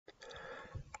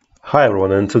Hi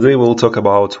everyone, and today we'll talk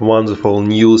about wonderful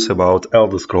news about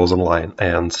Elder Scrolls Online.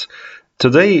 And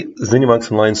today,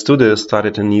 ZeniMax Online Studio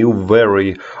started a new,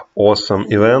 very awesome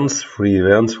free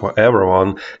events for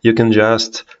everyone. You can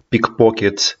just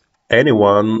pickpocket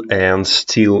anyone and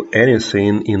steal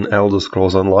anything in Elder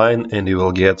Scrolls Online, and you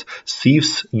will get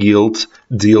Thieves Guild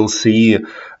DLC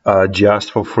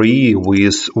just for free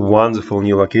with wonderful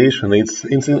new location. It's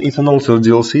an also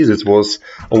DLC that was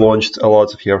launched a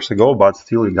lot of years ago, but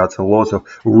still you got a lot of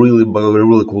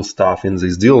really cool stuff in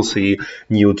this DLC.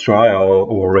 New trial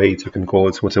or raid, you can call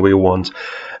it whatever you want.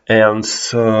 And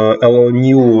a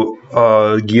new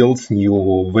guilds,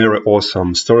 new very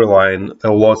awesome storyline,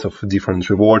 a lot of different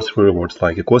rewards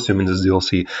like a costume in this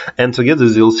DLC. And to get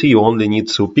this DLC, you only need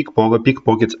to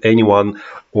pickpocket anyone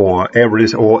or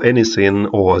anything,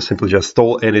 or simply just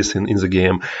stole anything in the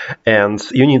game. And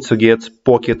you need to get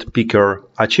pocket picker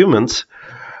achievements.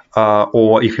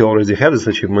 Or if you already have this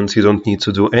achievement, you don't need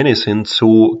to do anything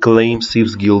to claim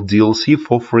Thieves Guild DLC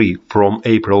for free from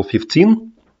April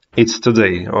 15. It's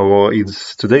today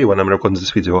when I'm recording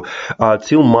this video,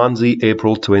 till Monday,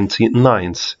 April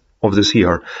 29th of this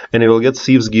year. And you will get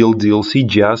Thieves Guild DLC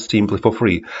just simply for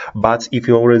free. But if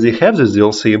you already have this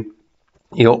DLC,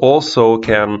 you also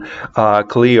can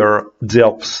clear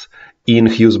delves in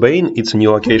Hughesbane. It's a new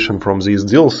location from this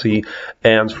DLC,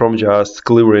 and from just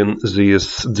clearing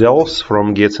these delves,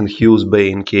 from getting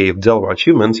Hughesbane Cave Delver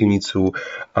achievement, you need to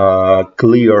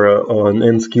clear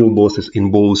and skill bosses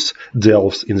in both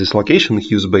delves in this location,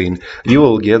 Hughesbane. You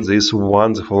will get this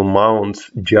wonderful mount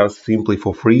just simply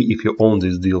for free if you own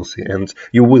this DLC, and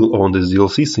you will own this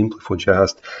DLC simply for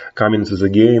just coming to the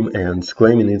game and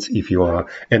claiming it if you are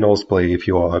an OS player, if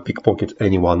you are pickpocket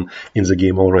anyone in the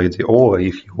game already, or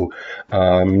if you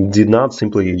did not,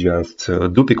 simply just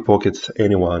do pickpockets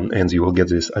anyone and you will get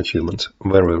this achievement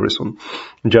very soon.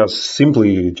 Just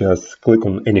click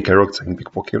on any character and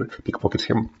pickpocket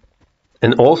him.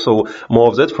 And also, more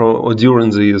of that during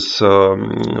this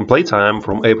playtime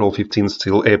from April 15th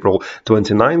till April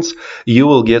 29th, you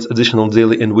will get additional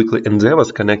daily and weekly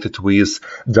endeavors connected with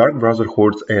Dark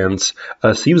Brotherhood and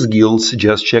Thieves Guilds.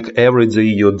 Just check every day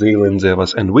your daily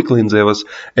endeavors and weekly endeavors,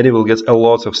 and you will get a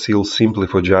lot of seals simply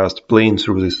for just playing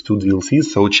through these two DLCs.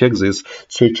 So check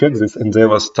this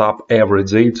endeavors tab every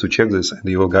day to check this, and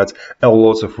you will get a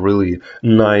lot of really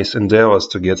nice endeavors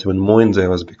to get even more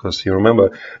endeavors, because you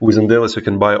remember, with endeavors you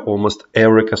can buy almost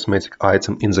every cosmetic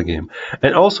item in the game.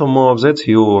 And also, more of that,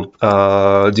 you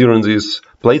during this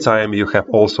playtime you have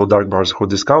also Dark Brotherhood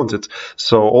discounted.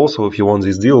 So also, if you want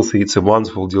this DLC, it's a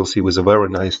wonderful DLC with a very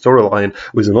nice storyline,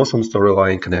 with an awesome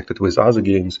storyline connected with other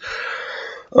games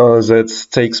that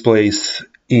takes place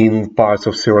in parts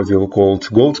of Cyrodiil called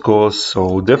Gold Coast.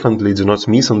 So definitely do not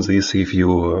miss on this. If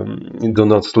you do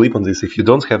not sleep on this, if you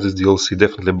don't have this DLC,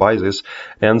 definitely buy this.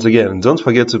 And again, don't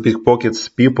forget to pickpocket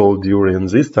people during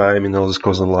this time in Elder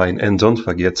Scrolls Online, and don't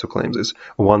forget to claim this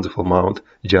wonderful mount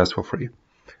just for free.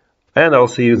 And I'll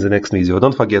see you in the next video.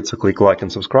 Don't forget to click like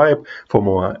and subscribe for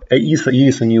more ESO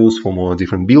news, for more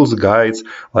different builds guides,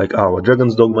 like our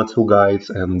Dragon's Dogma 2 guides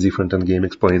and different endgame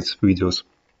explains videos,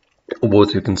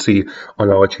 what you can see on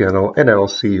our channel. And I'll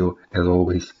see you, as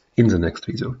always, in the next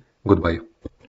video. Goodbye.